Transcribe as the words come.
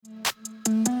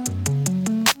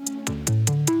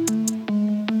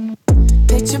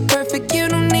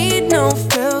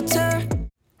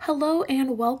Hello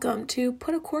and welcome to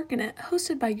Put a Cork in It,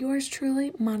 hosted by yours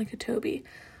truly, Monica Toby,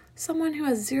 someone who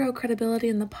has zero credibility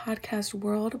in the podcast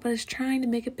world but is trying to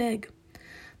make it big.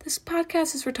 This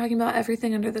podcast is for talking about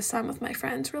everything under the sun with my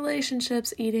friends,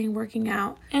 relationships, eating, working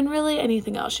out, and really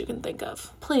anything else you can think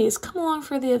of. Please come along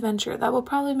for the adventure that will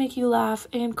probably make you laugh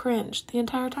and cringe the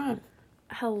entire time.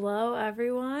 Hello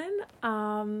everyone.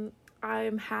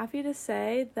 I'm happy to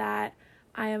say that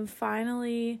I am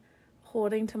finally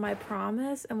holding to my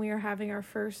promise and we are having our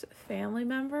first family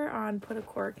member on Put a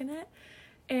Cork in It.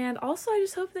 And also I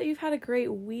just hope that you've had a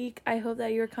great week. I hope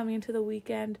that you're coming into the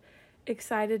weekend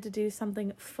excited to do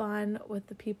something fun with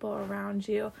the people around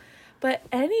you. But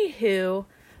anywho,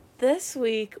 this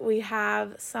week we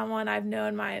have someone I've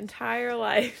known my entire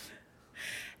life,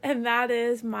 and that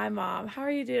is my mom. How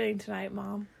are you doing tonight,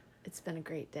 Mom? It's been a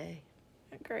great day.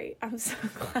 Great. I'm so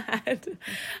glad.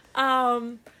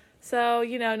 So,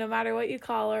 no matter what you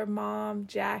call her, Mom,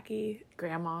 Jackie,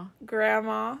 Grandma.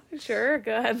 Sure,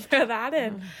 go ahead and throw that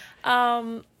in.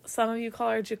 Some of you call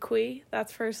her Jacqui.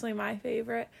 That's personally my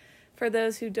favorite. For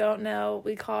those who don't know,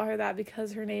 we call her that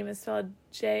because her name is spelled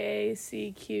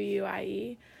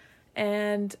Jacquie.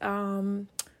 And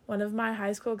one of my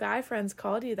high school guy friends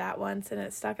called you that once, and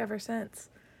it stuck ever since.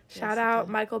 Shout out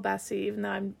Michael Bessie, even though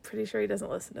I'm pretty sure he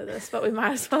doesn't listen to this, but we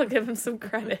might as well give him some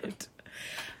credit.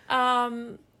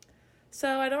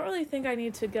 So I don't really think I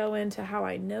need to go into how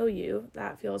I know you.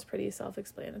 That feels pretty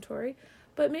self-explanatory.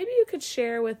 But maybe you could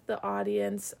share with the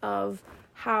audience of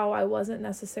how I wasn't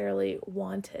necessarily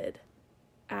wanted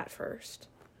at first.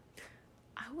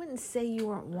 I wouldn't say you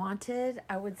weren't wanted.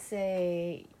 I would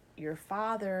say your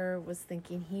father was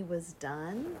thinking he was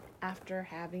done after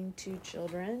having 2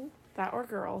 children. That were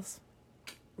girls.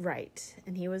 Right.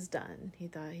 And he was done. He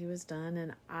thought he was done.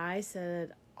 And I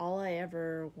said all I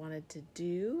ever wanted to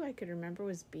do, I could remember,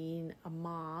 was being a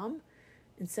mom.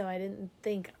 And so I didn't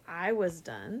think I was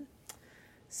done.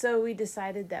 So we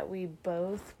decided that we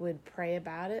both would pray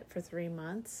about it for 3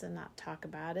 months and not talk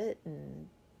about it and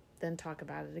then talk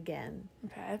about it again.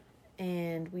 Okay.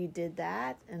 And we did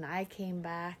that. And I came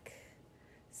back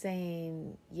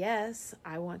saying, yes,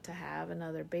 I want to have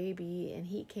another baby. And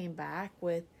he came back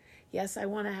with, yes, I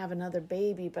want to have another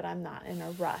baby, but I'm not in a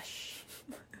rush.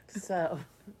 So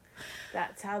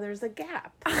that's how there's a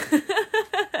gap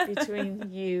between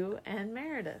you and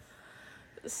Meredith.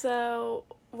 So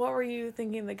what were you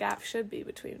thinking the gap should be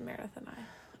between Meredith and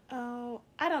I? Oh,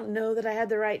 I don't know that I had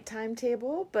the right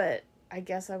timetable, but I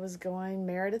guess I was going,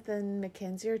 Meredith and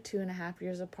Mackenzie are 2.5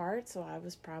 years apart, so I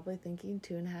was probably thinking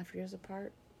 2.5 years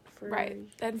apart. Right.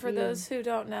 And for those who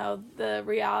don't know, the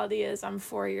reality is I'm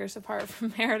 4 years apart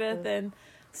from Meredith and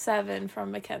 7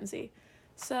 from Mackenzie.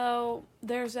 So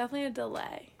there's definitely a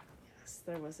delay. Yes,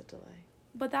 there was a delay.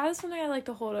 But that is something I like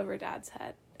to hold over Dad's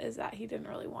head, is that he didn't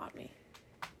really want me.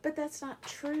 But that's not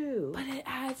true. But it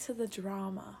adds to the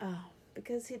drama. Oh,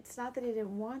 because it's not that he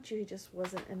didn't want you, he just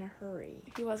wasn't in a hurry.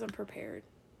 He wasn't prepared.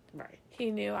 Right. He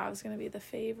knew I was going to be the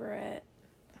favorite.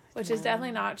 Which is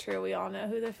definitely not true. We all know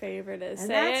who the favorite is. And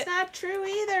that's not true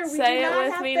either. We say do not it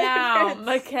with have me favorites. now,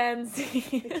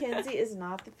 Mackenzie. Mackenzie is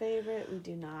not the favorite. We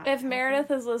do not. If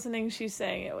Meredith is listening, she's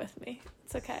saying it with me.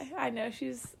 It's okay. I know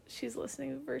she's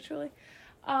listening virtually.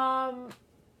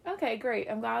 Okay, great.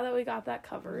 I'm glad that we got that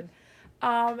covered.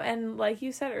 And like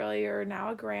you said earlier, you're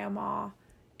now a grandma,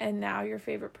 and now your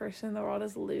favorite person in the world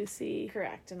is Lucy.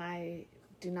 Correct. And I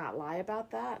do not lie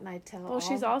about that. And I tell. Well,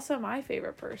 she's also my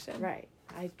favorite person. Right.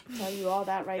 I tell you all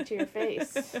that right to your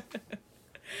face.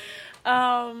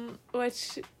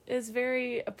 Which is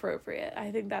very appropriate.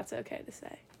 I think that's okay to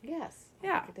say. Yes.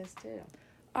 Yeah. I think it is too.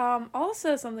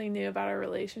 Also something new about our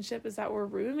relationship is that we're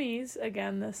roomies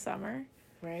again this summer.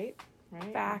 Right.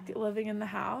 Back living in the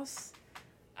house.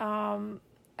 How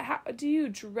do you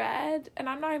dread, and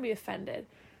I'm not going to be offended,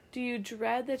 do you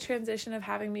dread the transition of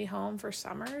having me home for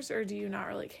summers, or do you not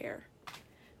really care?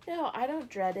 No, I don't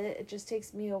dread it. It just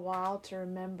takes me a while to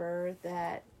remember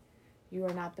that you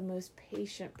are not the most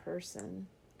patient person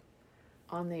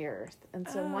on the earth. And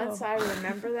so once I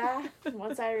remember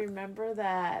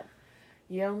that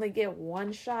you only get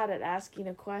one shot at asking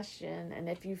a question, and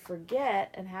if you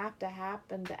forget and have to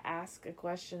happen to ask a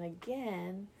question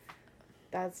again,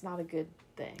 that's not a good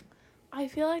thing. I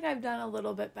feel like I've done a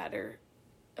little bit better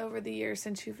over the years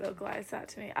since you vocalized that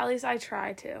to me. At least I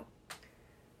try to.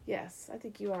 Yes, I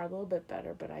think you are a little bit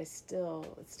better, but it's still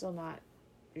not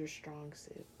your strong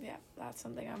suit. Yeah, that's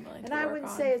something I'm willing to and work on. I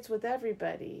wouldn't say it's with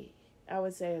everybody. I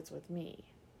would say it's with me.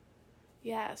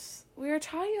 Yes. We were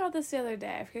talking about this the other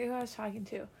day. I forget who I was talking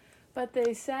to. But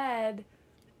I said,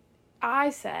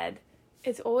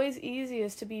 it's always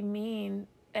easiest to be mean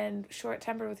and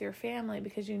short-tempered with your family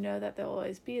because you know that they'll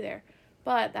always be there.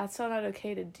 But that's still not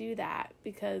okay to do that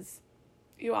because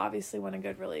you obviously want a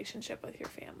good relationship with your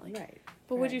family. Right.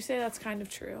 But would you say that's kind of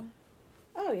true?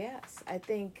 Oh, yes. I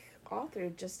think all through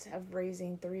just of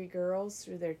raising 3 girls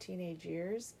through their teenage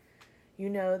years, you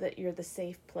know that you're the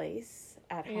safe place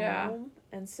at home. Yeah.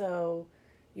 And so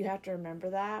you have to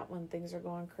remember that when things are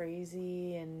going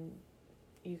crazy and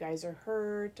you guys are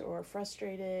hurt or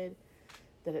frustrated,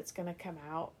 that it's going to come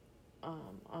out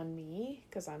on me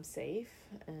because I'm safe.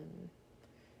 And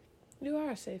You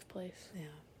are a safe place.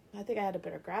 yeah, I think I had a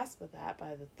better grasp of that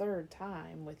by the 3rd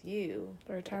time with you.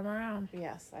 Third time around.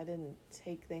 Yes, I didn't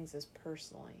take things as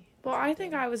personally. Well, I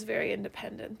think I was very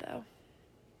independent, though.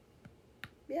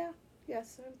 Yeah,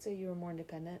 yes, I would say you were more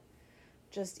independent.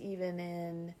 Just even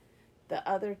in the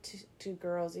other two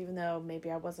girls, even though maybe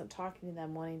I wasn't talking to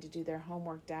them, wanting to do their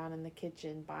homework down in the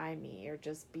kitchen by me or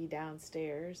just be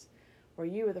downstairs, where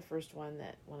you were the first one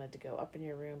that wanted to go up in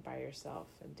your room by yourself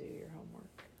and do your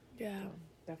homework. Yeah. So,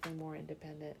 definitely more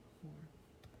independent.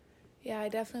 Yeah, I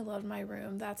definitely loved my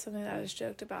room. That's something that I was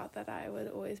joked about, that I would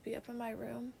always be up in my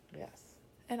room. Yes.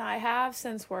 And I have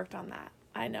since worked on that.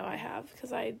 I know I have,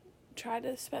 because I try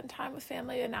to spend time with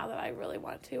family, and now that I really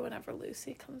want to whenever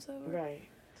Lucy comes over. Right.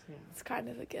 Yeah. It's kind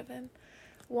of a given.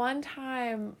 One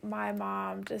time, my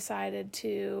mom decided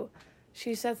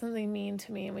she said something mean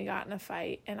to me, and we got in a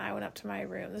fight, and I went up to my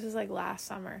room. This was like last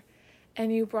summer.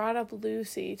 And you brought up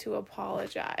Lucy to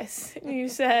apologize. And you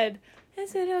said,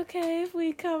 "Is it okay if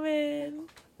we come in?"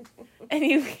 And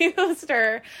you used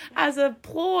her as a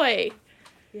ploy.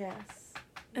 Yes.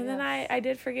 And then I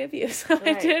did forgive you, so Right.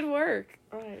 it did work.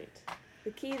 Right.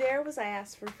 The key there was I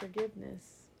asked for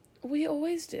forgiveness. We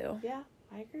always do. Yeah,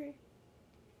 I agree.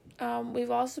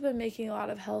 We've also been making a lot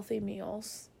of healthy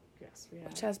meals, Yes, we have.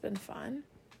 which has been fun.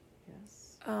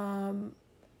 Yes.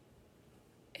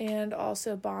 And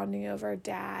also bonding over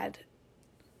Dad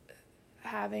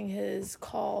having his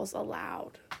calls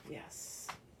allowed. Yes.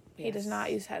 He does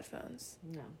not use headphones.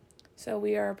 No. So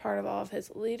we are a part of all of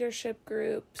his leadership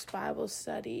groups, Bible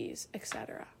studies,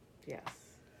 etc. Yes.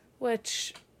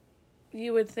 Which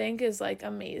you would think is like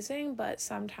amazing, but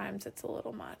sometimes it's a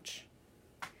little much.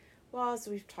 Well, as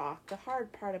we've talked, the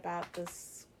hard part about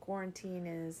this quarantine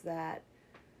is that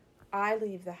I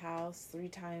leave the house 3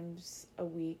 times a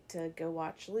week to go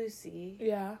watch Lucy.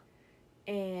 Yeah.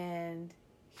 And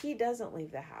he doesn't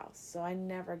leave the house, so I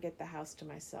never get the house to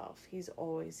myself. He's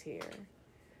always here.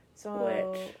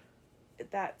 So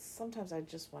that's sometimes I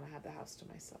just want to have the house to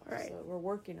myself. Right. So we're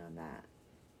working on that.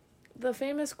 The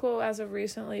famous quote as of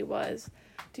recently was,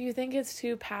 "Do you think it's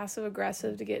too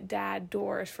passive-aggressive to get Dad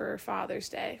doors for Father's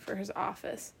Day for his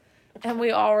office?" And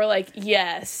we all were like,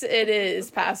 yes, it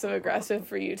is passive-aggressive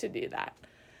for you to do that.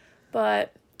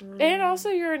 But, and also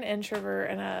you're an introvert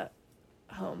and a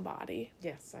homebody.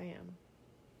 Yes, I am.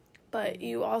 But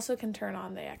you also can turn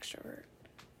on the extrovert.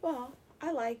 Well,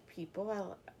 I like people.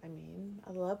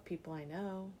 I love people I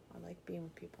know. I like being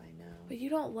with people I know. But you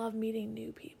don't love meeting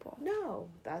new people. No,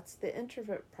 that's the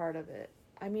introvert part of it.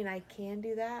 I mean, I can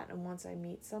do that, and once I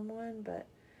meet someone, but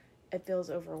it feels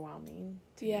overwhelming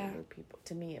to meet new people.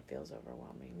 To me, it feels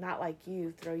overwhelming. Not like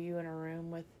you, throw you in a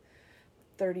room with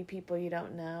 30 people you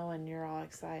don't know, and you're all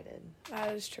excited.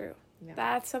 That is true. Yeah.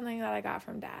 That's something that I got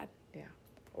from Dad. Yeah.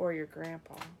 Or your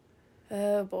grandpa.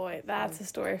 Oh boy, that's a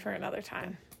story for another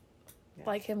time. Yeah.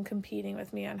 Like him competing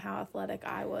with me on how athletic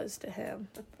I was to him.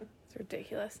 It's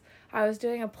ridiculous. I was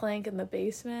doing a plank in the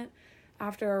basement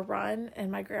after a run,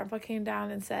 and my grandpa came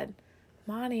down and said,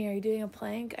 "Monty, are you doing a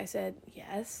plank?" I said,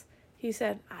 "Yes." He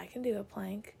said, "I can do a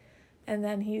plank." And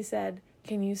then he said,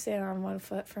 "Can you stand on one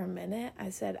foot for a minute?" I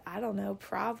said, "I don't know,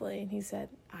 probably." And he said,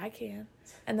 "I can."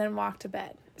 And then walked to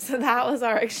bed. So that was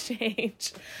our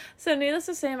exchange. So needless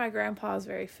to say, my grandpa is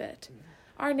very fit.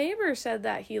 Our neighbor said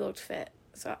that he looked fit.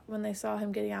 So when they saw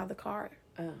him getting out of the car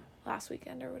last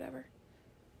weekend or whatever.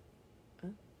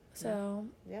 So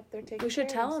yep, they're taking we should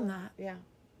care tell of him themselves. that. Yeah.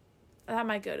 That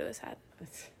might go to his head.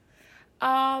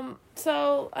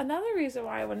 So another reason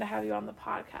why I wanted to have you on the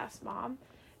podcast, Mom,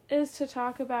 is to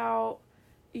talk about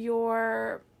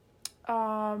your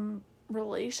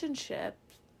relationship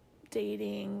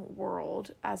dating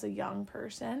world as a young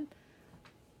person,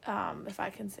 if I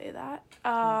can say that.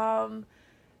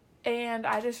 And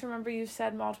I just remember you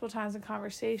said multiple times in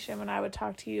conversation when I would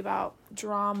talk to you about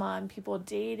drama and people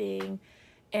dating,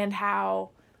 and how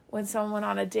when someone went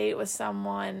on a date with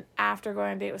someone after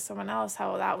going on a date with someone else,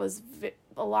 how that was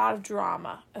a lot of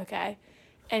drama, okay?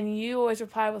 And you always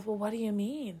replied with, "Well, what do you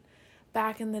mean?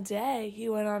 Back in the day,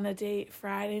 you went on a date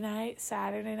Friday night,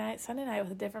 Saturday night, Sunday night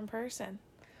with a different person."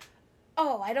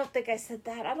 Oh, I don't think I said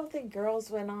that. I don't think girls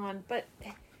went on, but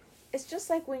it's just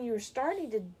like when you were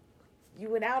you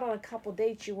went out on a couple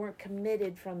dates, you weren't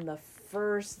committed from the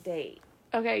first date.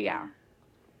 Okay, yeah.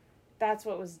 That's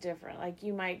what was different. Like,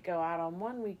 you might go out on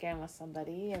one weekend with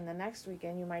somebody, and the next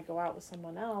weekend you might go out with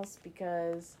someone else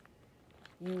because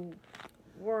you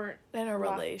weren't in a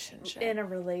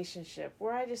relationship.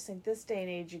 Where I just think this day and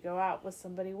age, you go out with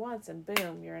somebody once, and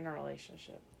boom, you're in a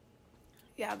relationship.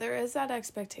 Yeah, there is that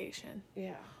expectation.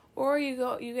 Yeah. Or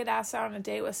you get asked out on a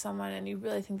date with someone, and you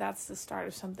really think that's the start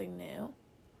of something new,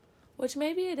 which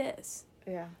maybe it is.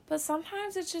 Yeah. But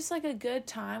sometimes it's just like a good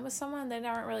time with someone they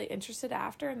aren't really interested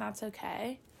after, and that's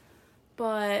okay.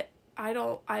 But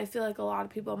I feel like a lot of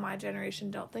people in my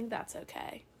generation don't think that's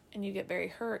okay. And you get very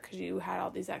hurt because you had all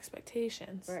these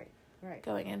expectations. Right.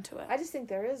 Going into it. I just think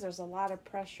there's a lot of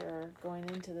pressure going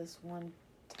into this one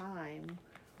time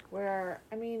where,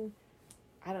 I mean,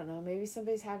 I don't know, maybe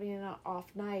somebody's having an off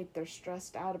night, they're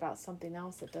stressed out about something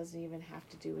else that doesn't even have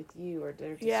to do with you, or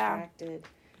they're distracted.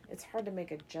 Yeah. It's hard to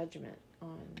make a judgment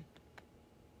on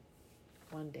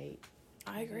one date.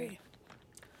 I agree.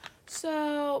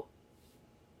 So,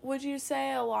 would you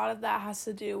say a lot of that has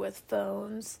to do with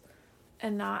phones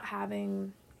and not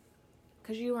having,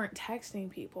 because you weren't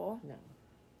texting people? No.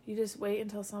 You just wait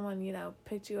until someone,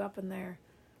 picked you up in their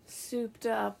souped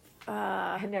up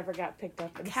I never got picked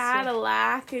up in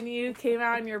Cadillac, and you came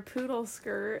out in your poodle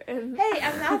skirt. And hey,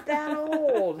 I'm not that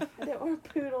old. I didn't wear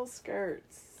poodle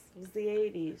skirts. It was the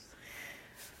 80s.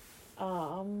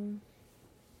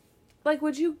 Like,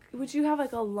 would you have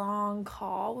like a long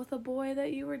call with a boy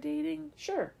that you were dating?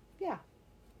 Sure. Yeah.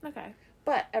 Okay.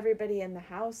 But everybody in the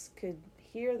house could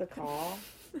hear the call,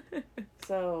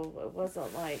 so it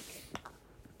wasn't like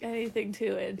anything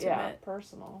too intimate. Yeah,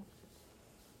 personal.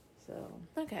 So.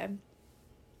 Okay.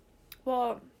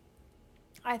 Well,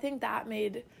 I think that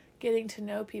made getting to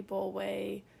know people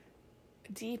way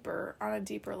deeper, on a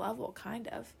deeper level, kind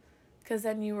of. Because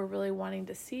then you were really wanting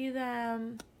to see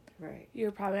them. Right. You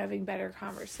were probably having better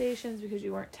conversations because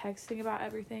you weren't texting about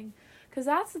everything. Because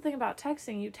that's the thing about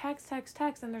texting. You text,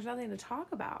 and there's nothing to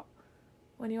talk about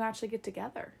when you actually get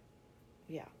together.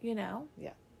 Yeah.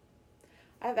 Yeah.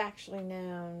 I've actually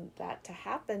known that to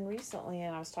happen recently,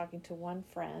 and I was talking to one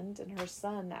friend and her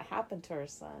son, that happened to her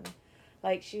son.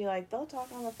 They'll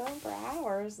talk on the phone for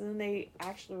hours, and then they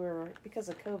actually were, because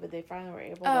of COVID, they finally were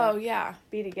able to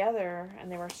be together,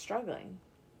 and they were struggling.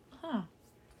 Huh.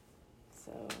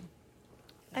 So.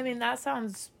 I mean, that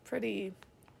sounds pretty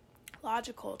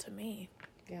logical to me.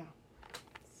 Yeah.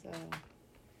 So.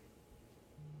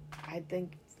 I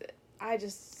think,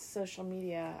 social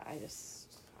media, I don't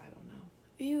know.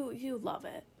 You love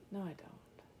it. No, I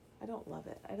don't. I don't love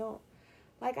it. I don't,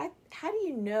 how do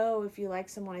you know if you like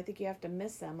someone? I think you have to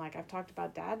miss them. Like, I've talked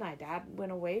about Dad and I. Dad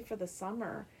went away for the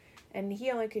summer, and he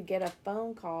only could get a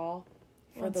phone call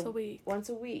once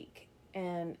a week.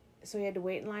 And so he had to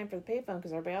wait in line for the payphone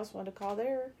because everybody else wanted to call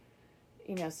their,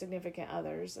 significant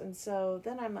others. And so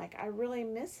then I'm like, I really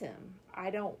miss him. I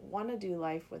don't want to do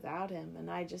life without him. And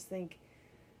I just think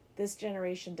this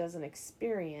generation doesn't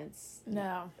experience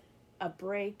a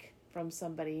break from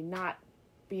somebody, not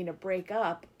being a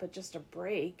breakup, but just a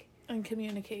break. And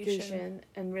communication.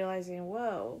 And realizing,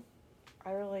 whoa,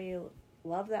 I really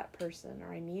love that person,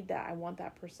 or I need that. I want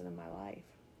that person in my life.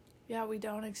 Yeah, we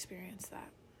don't experience that.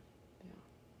 Yeah.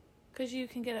 Because you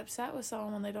can get upset with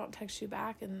someone when they don't text you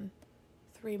back in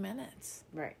 3 minutes.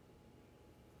 Right.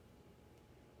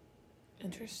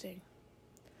 Interesting.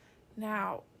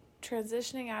 Now,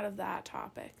 transitioning out of that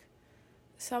topic,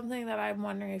 something that I'm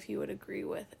wondering if you would agree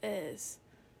with is,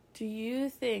 do you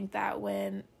think that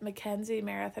when Mackenzie,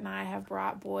 Meredith, and I have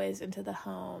brought boys into the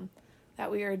home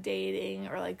that we are dating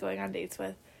or going on dates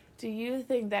with, do you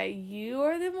think that you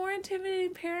are the more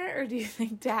intimidating parent, or do you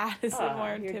think Dad is the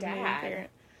more intimidating parent?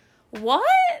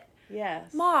 What?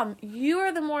 Yes. Mom, you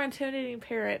are the more intimidating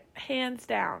parent, hands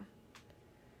down.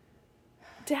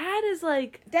 Dad is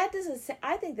Dad doesn't say.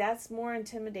 I think that's more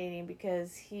intimidating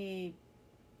because he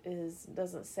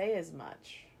doesn't say as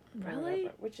much. Really?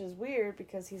 Which is weird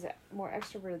because he's more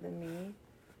extroverted than me.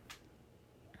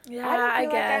 Yeah, I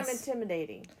guess. Like I'm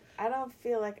intimidating. I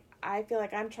feel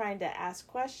like I'm trying to ask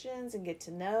questions and get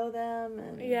to know them.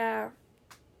 And yeah.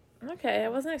 Okay, I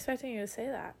wasn't expecting you to say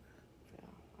that. Yeah,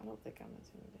 I don't think I'm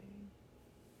intimidating.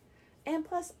 And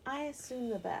plus, I assume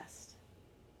the best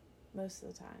most of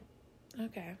the time.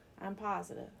 Okay. I'm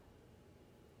positive.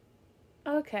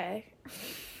 Okay.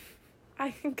 I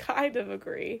can kind of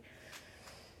agree.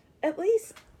 At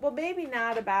least, well, maybe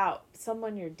not about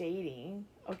someone you're dating.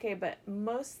 Okay, but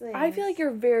most things... I feel like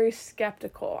you're very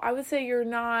skeptical. I would say you're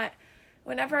not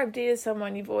whenever I've dated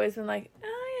someone, you've always been like,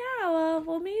 oh yeah, well,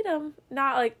 we'll meet them.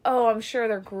 Not like, oh, I'm sure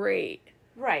they're great.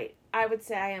 Right. I would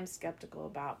say I am skeptical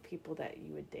about people that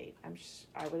you would date.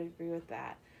 I would agree with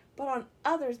that. But on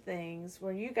other things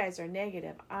where you guys are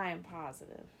negative, I am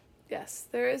positive. Yes,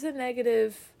 there is a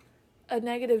negative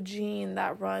gene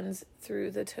that runs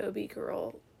through the Toby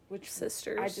girl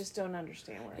sisters. I just don't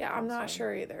understand where. Yeah, I'm not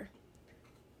sure either.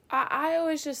 I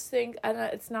always just think, and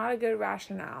it's not a good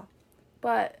rationale,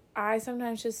 but I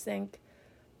sometimes just think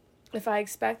if I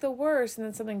expect the worst and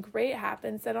then something great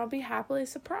happens, then I'll be happily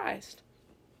surprised.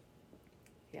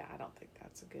 Yeah, I don't think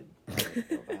that's a good way to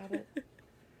go about it.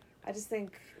 I just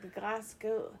think the glass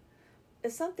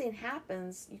if something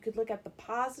happens, you could look at the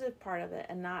positive part of it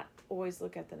and not always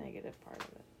look at the negative part of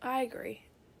it. I agree.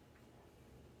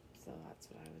 So that's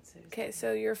what I would say. Okay,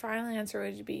 so your final answer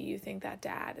would be you think that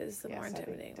dad is the more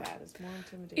intimidating one. Dad is more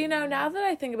intimidating. You know, now that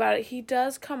I think about it, he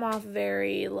does come off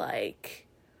very like,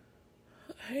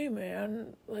 hey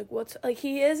man, like what's, like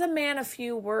he is a man of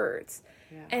few words.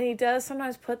 Yeah. And he does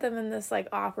sometimes put them in this like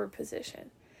awkward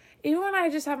position. Even when I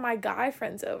just have my guy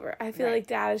friends over, I feel like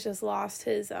dad has just lost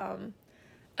his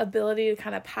ability to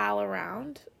kind of pal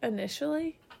around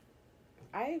initially.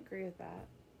 I agree with that.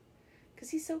 Because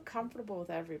he's so comfortable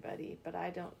with everybody, but I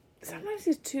don't... Sometimes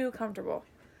he's too comfortable.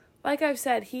 Like I've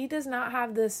said, he does not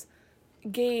have this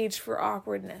gauge for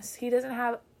awkwardness. He doesn't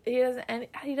have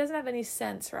any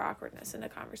sense for awkwardness in a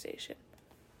conversation.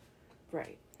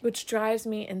 Right. Which drives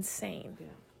me insane. Yeah.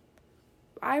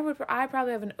 I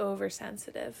probably have an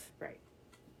oversensitive. Right.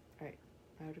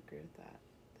 I would agree with that.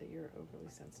 That you're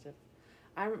overly sensitive.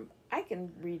 I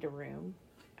can read a room.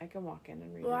 I can walk in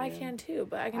and read a room. Well, I can too,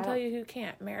 but I can tell you who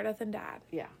can't. Meredith and Dad.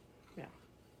 Yeah.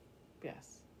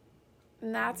 Yes.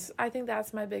 And I think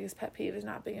that's my biggest pet peeve, is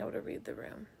not being able to read the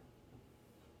room.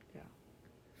 Yeah.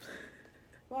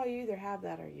 Well, you either have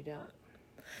that or you don't.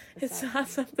 It's not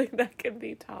something that can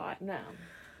be taught. No.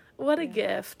 What a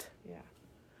gift. Yeah.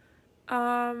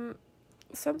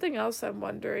 Something else I'm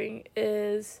wondering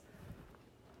is,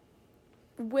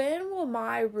 when will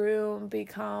my room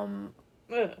become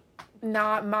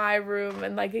not my room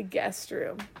and like a guest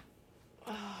room?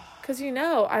 Because, you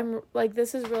know, I'm like,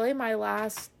 this is really my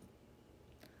last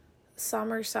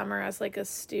summer as like a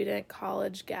student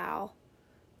college gal,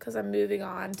 because I'm moving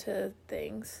on to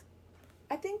things.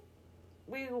 I think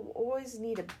we'll always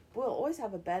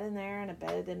have a bed in there and a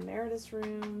bed in Meredith's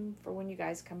room for when you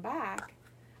guys come back.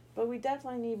 But we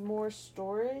definitely need more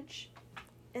storage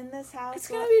in this house. It's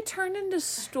going to be turned into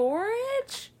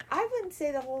storage? I wouldn't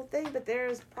say the whole thing, but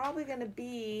there's probably going to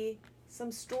be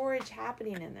some storage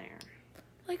happening in there.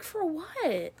 Like for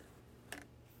what?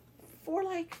 For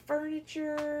like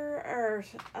furniture or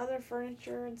other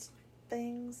furniture and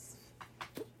things.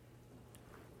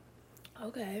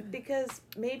 Okay. Because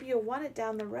maybe you'll want it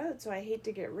down the road, so I hate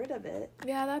to get rid of it.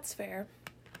 Yeah, that's fair.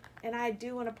 And I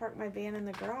do want to park my van in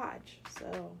the garage,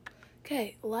 so...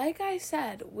 Okay, like I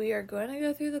said, we are going to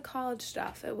go through the college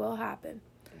stuff. It will happen.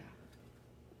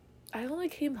 Yeah. I only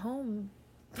came home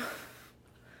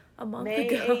a month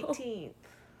ago. May 18th.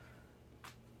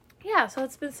 Yeah, so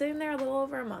it's been sitting there a little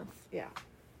over a month. Yeah.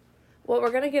 Well, we're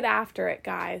going to get after it,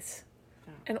 guys.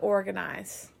 Yeah. And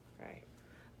organize. Right.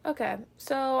 Okay,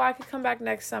 so I could come back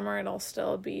next summer and it'll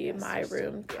still be my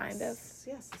room, kind of.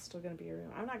 Yes, it's still going to be your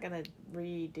room. I'm not going to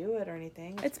redo it or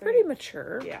anything. It's pretty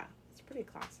mature. Yeah, it's pretty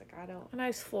classic. A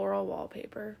nice floral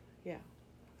wallpaper. Yeah,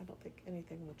 I don't think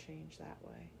anything will change that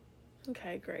way.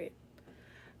 Okay, great.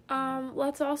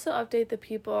 Let's also update the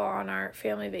people on our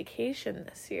family vacation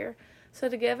this year. So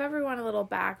to give everyone a little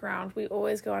background, we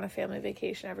always go on a family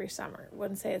vacation every summer.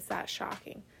 Wouldn't say it's that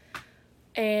shocking.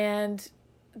 And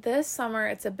this summer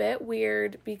it's a bit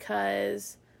weird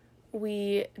because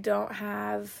we don't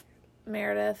have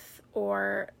Meredith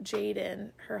or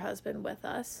Jaden, her husband, with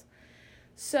us.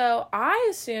 So I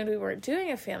assumed we weren't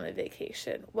doing a family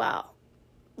vacation. Well,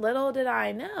 little did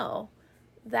I know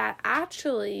that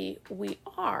actually we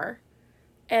are,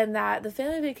 and that the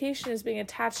family vacation is being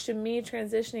attached to me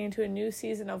transitioning into a new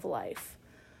season of life,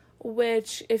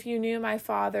 which, if you knew my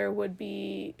father, would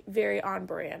be very on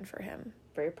brand for him.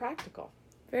 Very practical.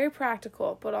 Very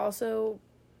practical, but also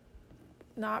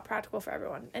not practical for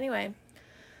everyone. Anyway,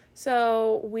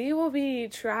 so we will be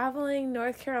traveling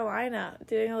North Carolina,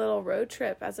 doing a little road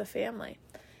trip as a family.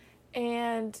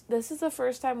 And this is the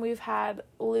first time we've had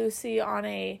Lucy on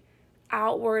a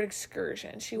outward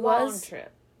excursion. Long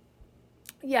trip.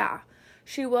 Yeah.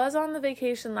 She was on the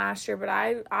vacation last year, but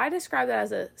I describe that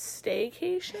as a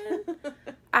staycation,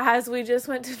 as we just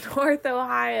went to North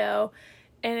Ohio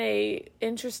in a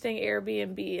interesting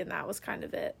Airbnb, and that was kind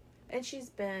of it. And she's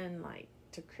been like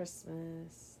to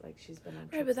Christmas. Like, she's been on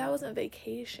trips. Right, but that wasn't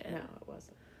vacation. No, it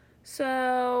wasn't.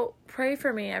 So, pray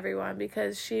for me, everyone,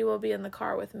 because she will be in the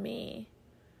car with me.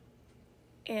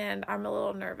 And I'm a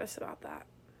little nervous about that.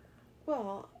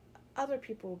 Well, other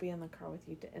people will be in the car with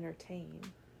you to entertain.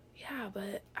 Yeah,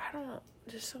 but I don't...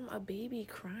 Just a baby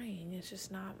crying is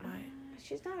just not my...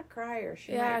 She's not a crier.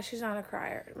 She's not a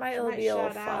crier. It might be a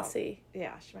little fussy.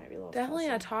 Yeah, she might be a little Definitely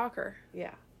fussy. a talker.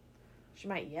 Yeah. She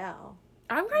might yell.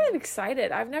 I'm kind of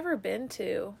excited. I've never been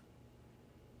to...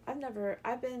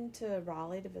 I've been to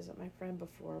Raleigh to visit my friend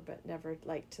before, but never,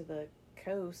 like, to the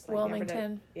coast. Like,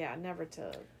 Wilmington. Never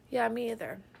to... Yeah, me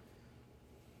either.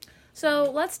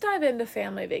 So, let's dive into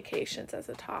family vacations as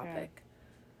a topic. Okay.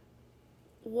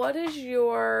 What is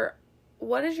your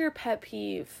pet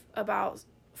peeve about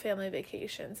family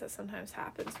vacations that sometimes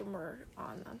happens when we're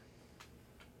on them?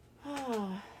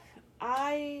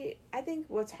 I think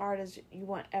what's hard is you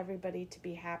want everybody to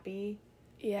be happy.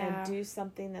 Yeah. And do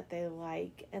something that they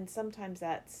like. And sometimes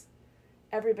that's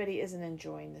everybody isn't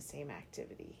enjoying the same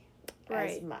activity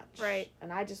as much. Right.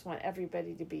 And I just want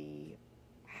everybody to be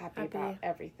happy about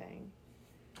everything.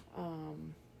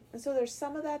 And so there's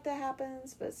some of that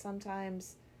happens, but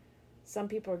sometimes some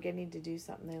people are getting to do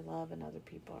something they love and other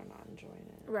people are not enjoying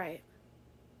it. Right.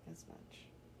 As much.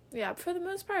 Yeah, for the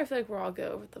most part, I feel like we're all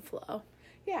go with the flow.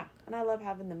 Yeah. And I love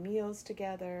having the meals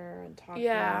together and talking.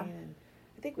 Yeah. And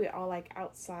I think we all like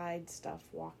outside stuff,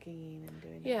 walking and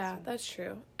doing that. Yeah, that's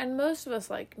true. And most of us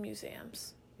like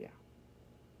museums. Yeah.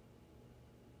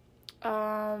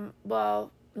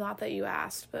 Well, not that you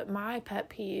asked, but my pet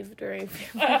peeve during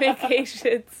family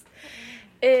vacations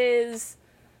is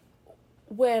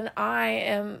when I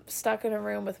am stuck in a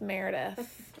room with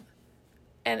Meredith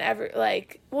and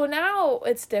now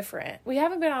it's different. We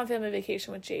haven't been on a family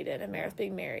vacation with Jaden and Meredith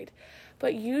being married,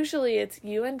 but usually it's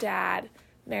you and Dad,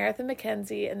 Meredith and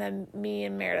Mackenzie, and then me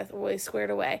and Meredith always squared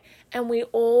away. And we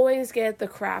always get the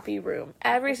crappy room.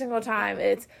 Every single time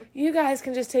it's, you guys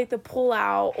can just take the pull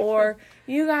out, or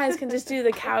you guys can just do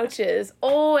the couches.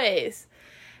 Always.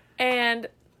 And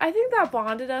I think that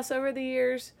bonded us over the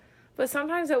years. But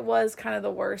sometimes it was kind of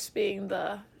the worst being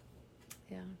the...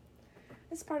 Yeah.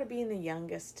 It's part of being the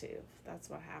youngest, too. That's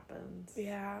what happens.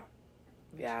 Yeah.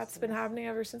 Yeah, it's been happening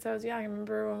ever since I was young. I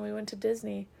remember when we went to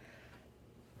Disney,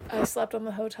 I slept on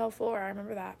the hotel floor. I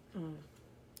remember that.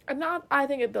 And I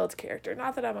think it builds character.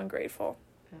 Not that I'm ungrateful.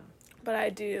 Yeah. But I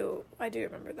do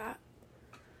remember that.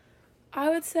 I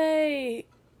would say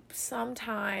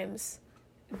sometimes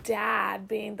Dad,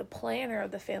 being the planner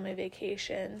of the family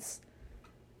vacations,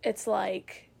 it's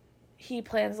like he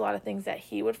plans a lot of things that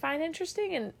he would find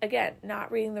interesting. And again,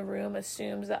 not reading the room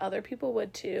assumes that other people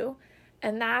would too.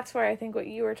 And that's where I think what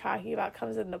you were talking about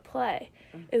comes into play,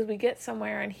 is we get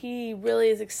somewhere and he really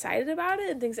is excited about it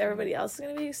and thinks everybody else is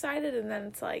going to be excited. And then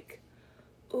it's like,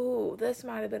 ooh, this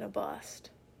might have been a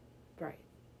bust. Right.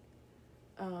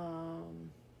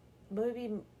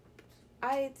 Maybe,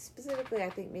 I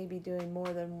think maybe doing more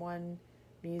than one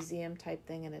museum type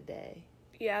thing in a day.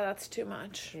 Yeah, that's too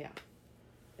much. Yeah,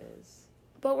 it is.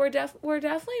 But we're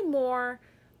definitely more,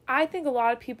 I think a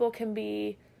lot of people can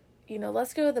be,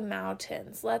 let's go to the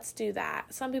mountains. Let's do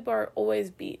that. Some people are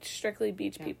always strictly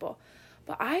beach people.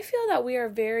 But I feel that we are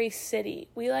very city.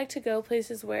 We like to go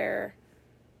places where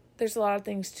there's a lot of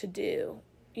things to do.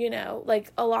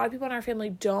 Like a lot of people in our family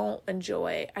don't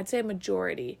enjoy, I'd say a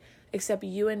majority, except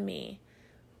you and me,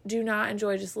 do not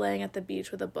enjoy just laying at the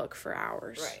beach with a book for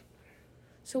hours. Right.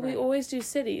 So we always do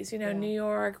cities, New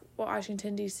York,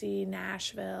 Washington, D.C.,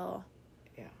 Nashville.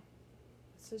 Yeah,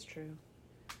 this is true.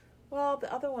 Well,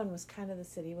 the other one was kind of the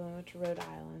city when we went to Rhode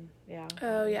Island. Yeah.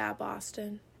 Oh, yeah,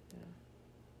 Boston.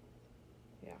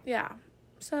 Yeah.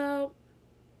 So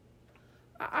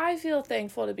I feel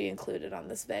thankful to be included on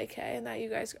this vacay and that you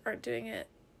guys aren't doing it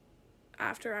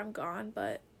after I'm gone,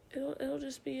 but it'll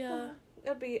just be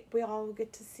we all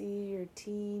get to see your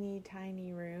teeny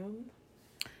tiny room.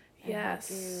 Yes.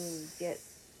 You get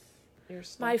your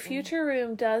stuff. My future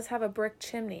room does have a brick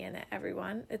chimney in it,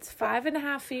 everyone. It's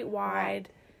 5.5 feet wide,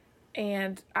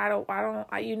 and I'm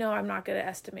not good at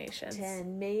estimations.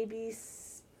 10, maybe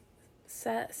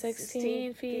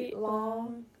 16 feet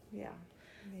long. Yeah.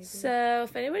 Maybe. So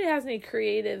if anybody has any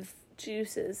creative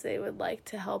juices they would like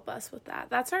to help us with that,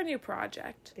 that's our new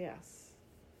project. Yes.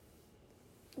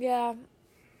 Yeah.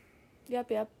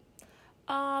 Yep.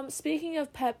 Speaking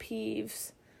of pet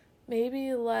peeves,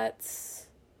 maybe let's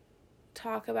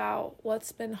talk about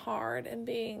what's been hard in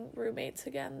being roommates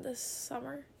again this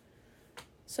summer.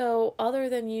 So other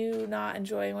than you not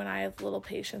enjoying when I have little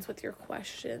patience with your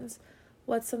questions,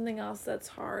 what's something else that's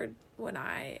hard when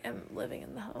I am living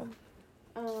in the home?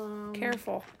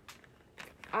 Careful.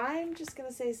 I'm just going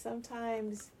to say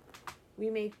sometimes we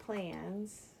make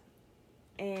plans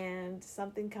and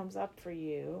something comes up for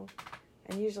you.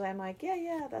 And usually I'm like,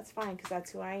 yeah, that's fine because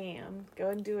that's who I am. Go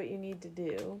and do what you need to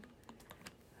do.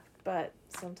 But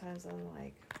sometimes I'm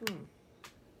like,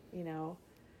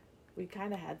 we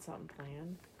kind of had something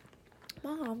planned.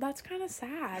 Mom, that's kind of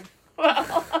sad.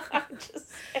 Well, I'm just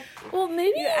saying. Well,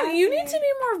 maybe you need to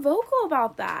be more vocal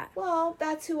about that. Well,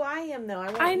 that's who I am, though.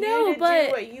 I know, you to but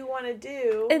do what you want to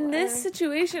do. In this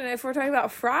situation, if we're talking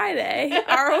about Friday,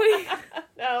 are we?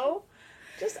 No.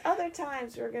 Just other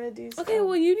times we're going to do stuff. Okay,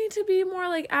 well, you need to be more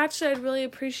like, actually, I'd really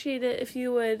appreciate it if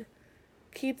you would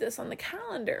keep this on the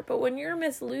calendar. But when you're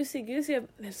Miss Loosey-Goosey,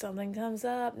 if something comes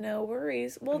up, no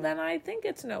worries. Well, then I think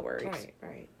it's no worries.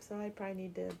 Right. So I probably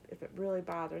need to, if it really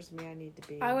bothers me, I need to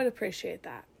be. I would appreciate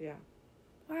that. Yeah.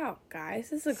 Wow, guys,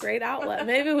 this is a great outlet.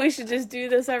 Maybe we should just do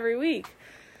this every week.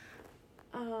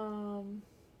 Oh,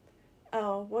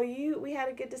 well, we had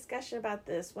a good discussion about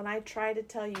this. When I try to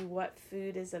tell you what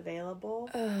food is available.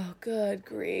 Oh, good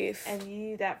grief.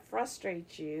 And that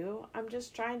frustrates you. I'm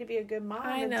just trying to be a good mom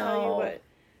and tell you what.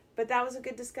 But that was a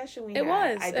good discussion we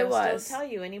had. I don't still tell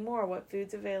you anymore what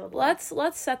food's available.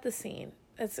 Let's set the scene.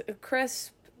 It's a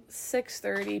crisp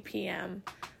 6:30 p.m.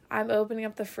 I'm opening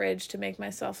up the fridge to make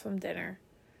myself some dinner.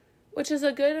 Which is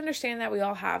a good understanding that we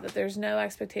all have, that there's no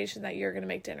expectation that you're going to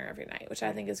make dinner every night, which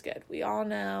I think is good. We all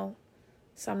know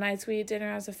some nights we eat dinner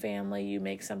as a family, you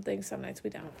make something, some nights we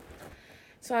don't.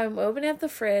 So I'm opening up the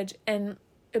fridge, and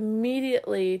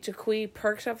immediately Jaquie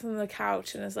perks up from the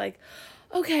couch and is like,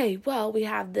 okay, well, we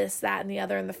have this, that, and the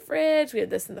other in the fridge, we have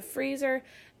this in the freezer,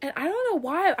 and I don't know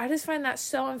why, I just find that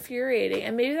so infuriating,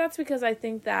 and maybe that's because I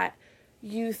think that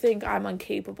you think I'm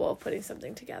incapable of putting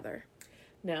something together.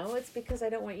 No, it's because I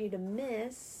don't want you to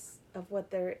miss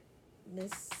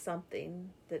something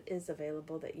that is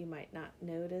available that you might not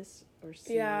notice or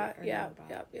see or know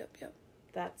about. Yep.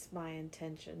 That's my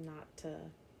intention, not to.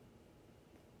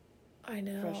 I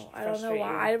know. I don't know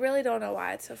why. I really don't know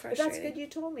why it's so frustrating. But that's good you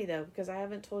told me, though, because I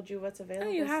haven't told you what's available.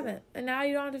 No, you haven't. And now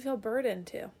you don't have to feel burdened,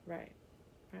 too. Right.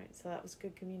 So that was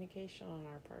good communication on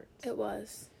our part. It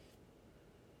was.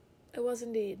 It was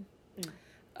indeed.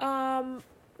 Mm.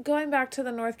 Going back to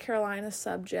the North Carolina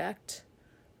subject,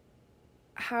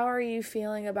 how are you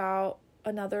feeling about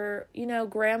another,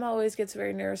 Grandma always gets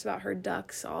very nervous about her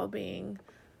ducks all being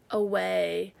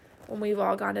away when we've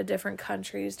all gone to different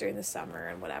countries during the summer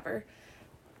and whatever.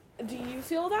 Do you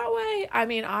feel that way? I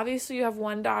mean, obviously you have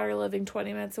one daughter living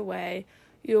 20 minutes away.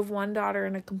 You have one daughter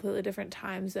in a completely different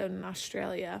time zone in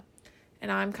Australia.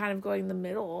 And I'm kind of going the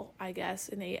middle, I guess,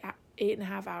 in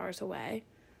 8.5 hours away.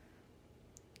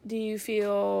 Do you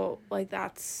feel like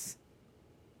that's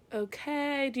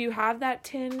okay? Do you have that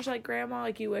tinge like Grandma?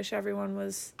 Like you wish everyone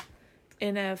was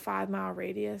in a 5-mile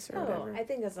radius or whatever? I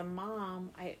think as a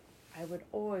mom, I would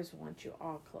always want you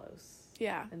all close.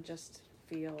 Yeah. And just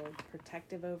feel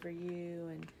protective over you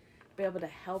and be able to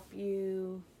help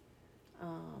you.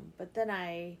 But then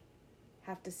I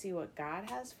have to see what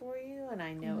God has for you, and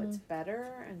I know it's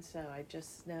better. And so I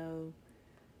just know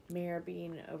Mira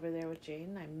being over there with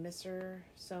Jaden, I miss her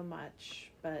so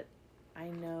much, but I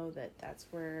know that that's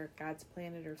where God's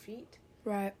planted her feet.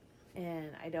 Right.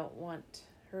 And I don't want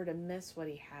her to miss what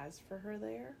he has for her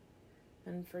there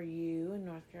and for you in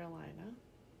North Carolina.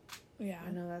 Yeah.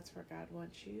 I know that's where God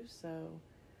wants you, so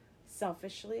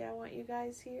selfishly I want you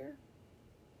guys here,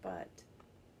 but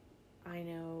I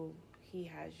know he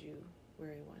has you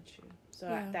where he wants you. So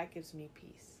that gives me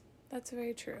peace. That's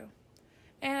very true.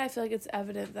 And I feel like it's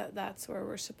evident that that's where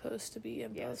we're supposed to be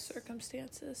in both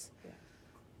circumstances.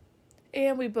 Yeah.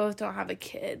 And we both don't have a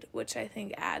kid, which I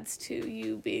think adds to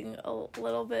you being a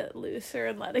little bit looser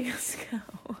and letting us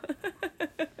go.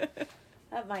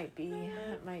 That might be.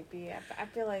 I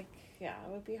feel like, it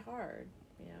would be hard,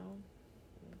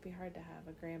 It would be hard to have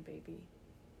a grandbaby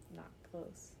not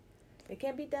close. It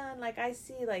can be done. Like, I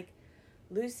see, like,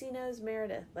 Lucy knows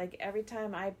Meredith. Like, every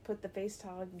time I put the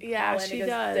FaceTime she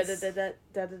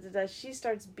does. She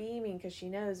starts beaming because she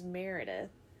knows Meredith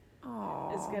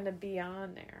is going to be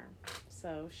on there.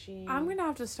 So I'm going to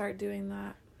have to start doing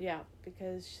that. Yeah,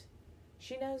 because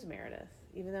she knows Meredith.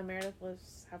 Even though Meredith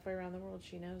lives halfway around the world,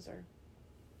 she knows her.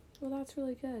 Well, that's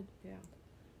really good. Yeah.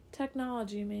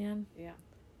 Technology, man. Yeah.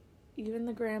 Even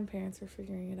the grandparents are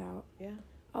figuring it out. Yeah.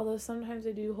 Although sometimes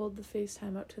they do hold the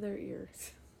FaceTime up to their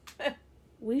ears.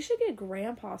 We should get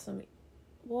Grandpa some.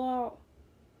 Well,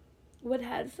 would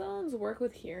headphones work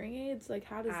with hearing aids? Like,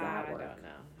 how does that work? I don't know.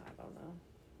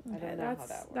 Okay, I don't know how that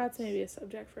works. That's maybe a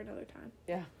subject for another time.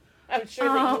 Yeah. I'm sure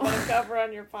that you want to cover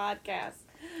on your podcast.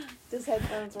 Does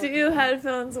headphones work? Do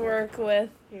headphones work with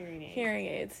hearing aids? Hearing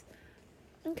aids.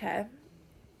 Okay.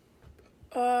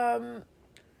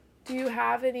 Do you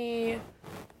have any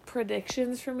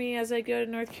predictions for me as I go to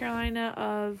North Carolina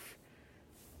of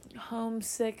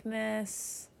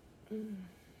homesickness,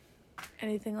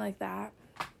 anything like that?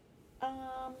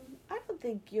 I don't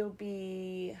think you'll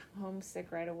be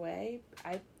homesick right away.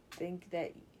 I think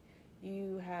that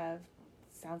you have,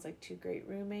 sounds like, two great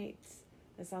roommates.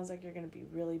 It sounds like you're going to be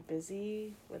really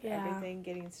busy with everything,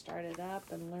 getting started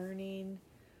up and learning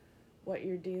what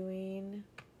you're doing.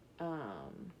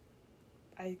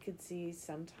 I could see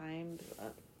sometimes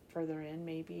further in,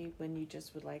 maybe when you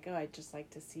just would like, I'd just like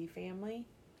to see family,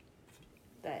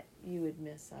 that you would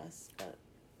miss us. But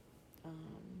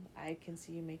I can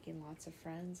see you making lots of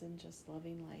friends and just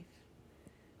loving life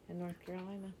in North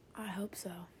Carolina. I hope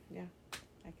so. Yeah,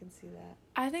 I can see that.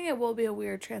 I think it will be a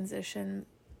weird transition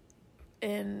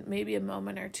in maybe a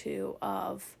moment or two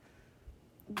of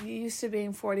used to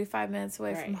being 45 minutes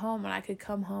away from home and I could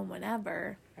come home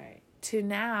whenever. Right. To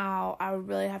now, I would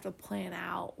really have to plan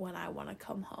out when I want to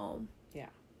come home. Yeah.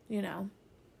 You know?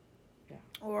 Yeah.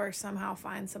 Or somehow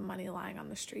find some money lying on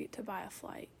the street to buy a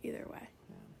flight. Either way.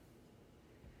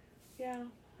 Yeah.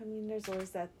 I mean, there's always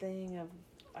that thing of,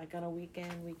 like, on a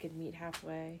weekend, we could meet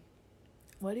halfway.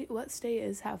 What state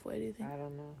is halfway, do you think? I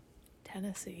don't know.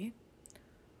 Tennessee?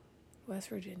 West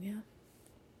Virginia?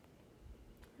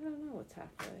 I don't know what's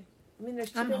halfway. I mean,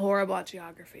 there's I'm horrible at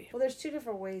geography. Well, there's two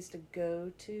different ways to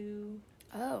go to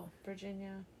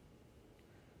Virginia.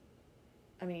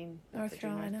 I mean, North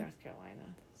Carolina. North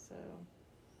Carolina. So,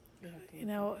 you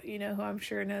know who I'm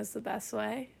sure knows the best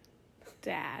way?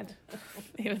 Dad.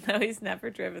 Even though he's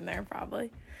never driven there, probably.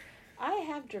 I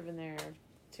have driven there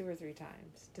 2 or 3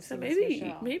 times to see So Miss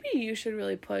Michelle. maybe you should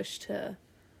really push to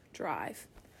drive.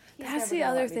 He's That's never the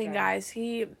gonna other let me thing, drive. guys.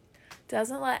 He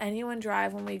doesn't let anyone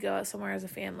drive when we go out somewhere as a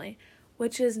family,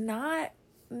 which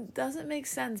doesn't make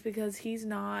sense because he's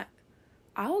not.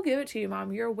 I will give it to you,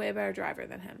 Mom. You're a way better driver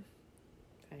than him.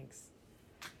 Thanks.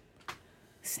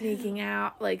 Sneaking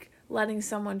out, like letting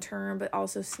someone turn, but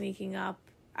also sneaking up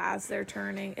as they're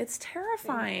turning. It's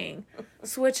terrifying.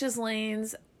 Switches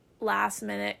lanes last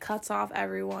minute, cuts off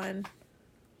everyone.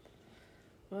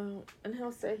 Well, and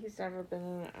he'll say he's never been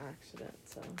in an accident,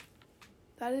 so.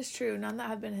 That is true. None that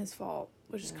have been his fault,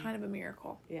 which is kind of a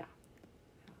miracle. Yeah.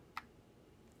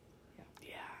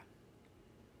 Yeah.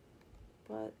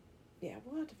 But, yeah,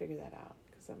 we'll have to figure that out,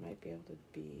 because that might be able to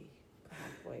be a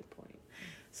halfway point.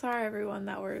 Sorry, everyone,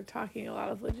 that we're talking a lot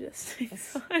of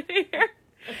logistics on here.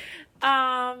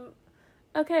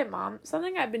 Okay, Mom,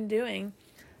 something I've been doing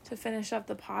to finish up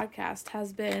the podcast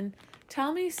has been,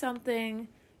 tell me something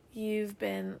you've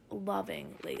been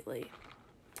loving lately.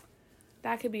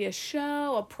 That could be a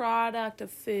show, a product, a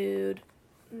food.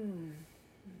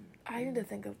 I need to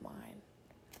think of mine.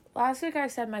 Last week I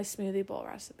said my smoothie bowl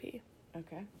recipe.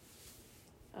 Okay.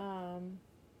 I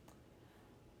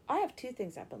have 2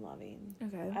 things I've been loving.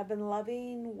 Okay. I've been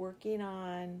loving working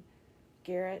on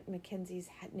Garrett McKenzie's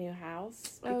new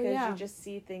house, because you just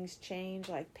see things change,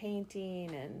 like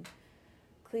painting and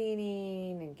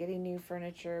cleaning and getting new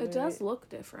furniture. It does look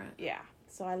different. Yeah.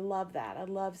 So I love that. I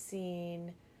love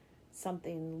seeing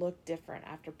something look different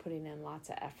after putting in lots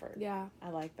of effort. Yeah. I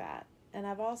like that. And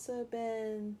I've also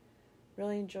been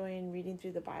really enjoying reading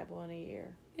through the Bible in a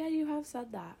year. Yeah, you have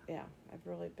said that. Yeah, I've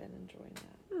really been enjoying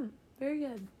that. Very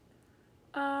good.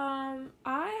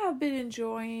 I have been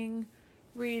enjoying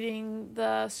reading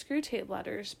the Screwtape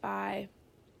Letters by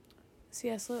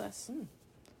C.S. Lewis,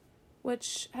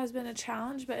 which has been a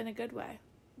challenge, but in a good way.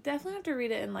 Definitely have to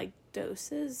read it in, like,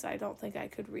 doses. I don't think I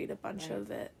could read a bunch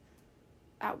of it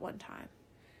at one time.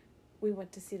 We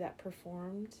went to see that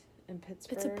performed in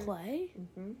Pittsburgh. It's a play?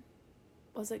 Mm-hmm.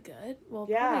 Was it good? Well,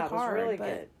 yeah, probably hard, it was really but...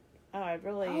 good.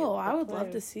 I would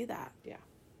love to see that. Yeah.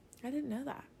 I didn't know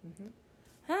that. Mm-hmm.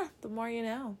 Huh, the more you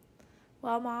know.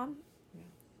 Well, Mom,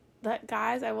 Yeah.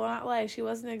 guys, I will not lie, she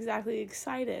wasn't exactly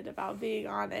excited about being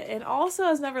on it, and also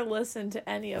has never listened to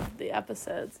any of the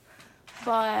episodes.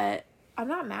 But I'm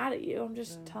not mad at you. I'm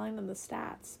just telling them the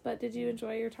stats. But did you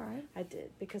enjoy your time? I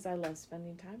did, because I love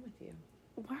spending time with you.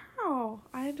 Wow,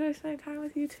 I enjoy spending time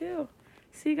with you too.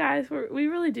 See, guys, we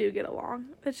really do get along.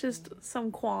 It's just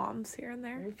some qualms here and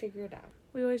there. We figure it out.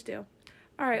 We always do.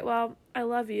 All right, well, I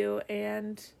love you,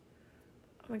 and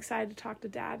I'm excited to talk to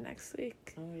Dad next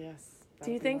week. Oh, yes.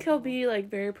 Do you think he'll be, like,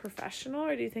 very professional,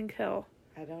 or do you think he'll...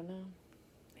 I don't know.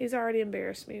 He's already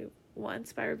embarrassed me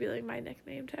once by revealing my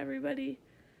nickname to everybody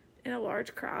in a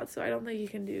large crowd, so I don't think he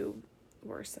can do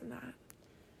worse than that.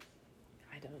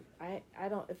 I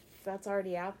don't, if that's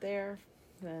already out there,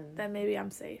 then Then maybe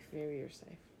I'm safe. maybe you're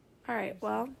safe. All right,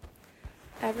 well,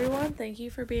 Everyone, thank you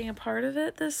for being a part of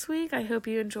it this week. I hope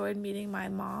you enjoyed meeting my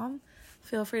mom.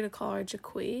 Feel free to call her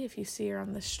Jaquie if you see her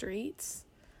on the streets.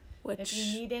 If you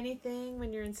need anything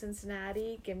when you're in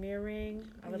Cincinnati, give me a ring.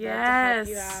 I would love to Yes, help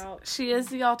you out. she is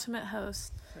the ultimate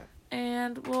host. Yeah.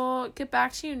 And we'll get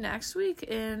back to you next week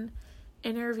in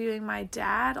interviewing my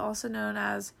dad, also known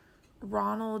as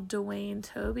Ronald Dwayne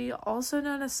Toby, also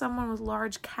known as someone with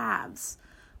large calves,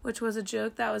 which was a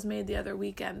joke that was made the other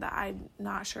weekend that I'm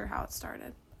not sure how it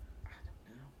started.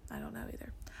 I don't know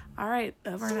either. All right,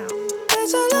 over and out.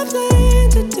 That's all I'm playing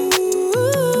to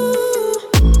do.